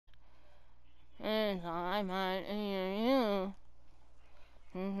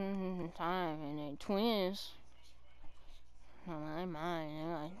twins. I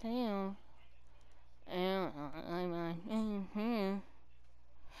might damn. And I might here.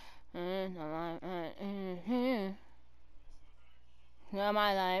 And I might here. Now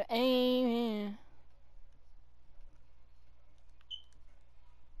my life ain't here.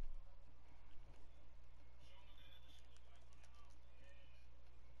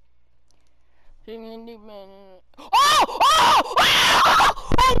 Oh! Oh! Oh!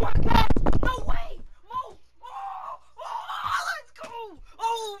 Oh my God! No way! Mo! Oh! Oh! Let's go!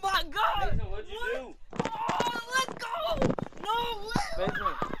 Oh my God! Mason, what'd you do? Oh! Let's go! No way!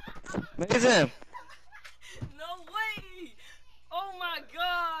 Mason! No way! Oh my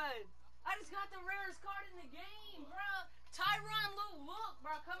God! I just got the rarest card in the game, bro. Tyronn, look,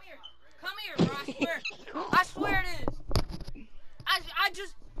 bro. Come here. Come here, bro. I swear. I swear it is. I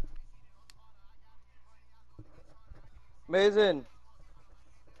just. Mason!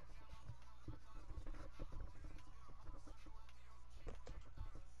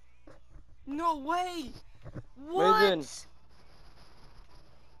 No way! What? Mason!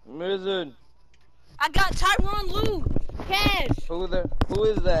 Mason! I got Tyronn Lue. Cash. Who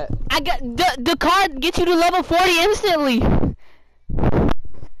is that? I got the card gets you to level 40 instantly.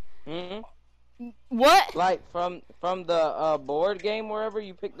 What? Like from the board game wherever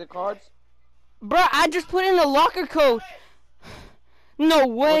you pick the cards? Bruh, I just put in the locker code. No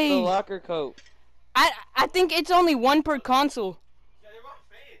way. What's the locker code? I think it's only one per console.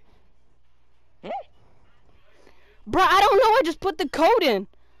 Bruh, I don't know. I just put the code in.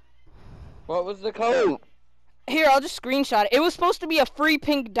 What was the code? Here, I'll just screenshot it. It was supposed to be a free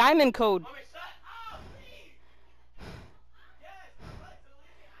pink diamond code.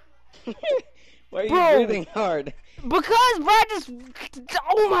 Why are you Bro, breathing hard? Because, bro, I just...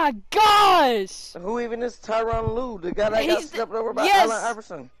 Oh, my gosh! Who even is Tyronn Lue? The guy that got stepped over by yes, Allen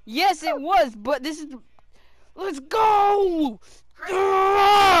Iverson. Yes, it was, but this is... Let's go!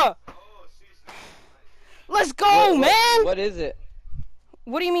 Let's go, man! What is it?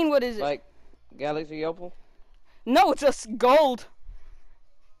 What do you mean, what is it? Like, Galaxy Opal? No, it's just gold.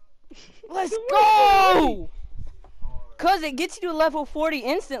 Let's go! Cause it gets you to level 40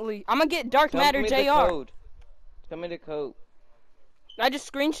 instantly. I'm gonna get Dark Matter JR. Tell me the code. I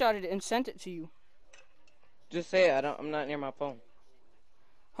just screenshotted it and sent it to you. Just say it. I'm not near my phone.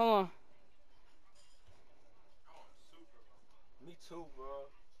 Hold on. Me too, bro.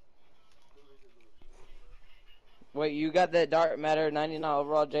 Wait, you got that Dark Matter 99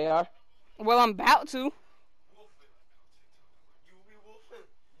 overall JR? Well, I'm about to. You be wolfing.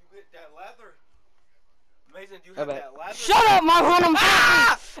 You get that leather. Mason, do you have that leather? Shut up, Marlon. I'm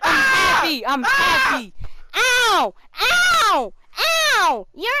happy. I'm happy. Ow! Ow! Ow!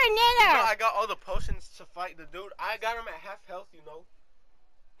 You're a nigger. No, I got all the potions to fight the dude. I got him at half health, you know.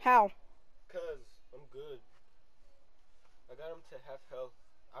 How? Cause I'm good. I got him to half health.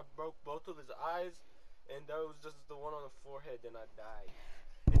 I broke both of his eyes, and there was just the one on the forehead. Then I died.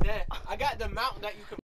 And then I got the mount that you can.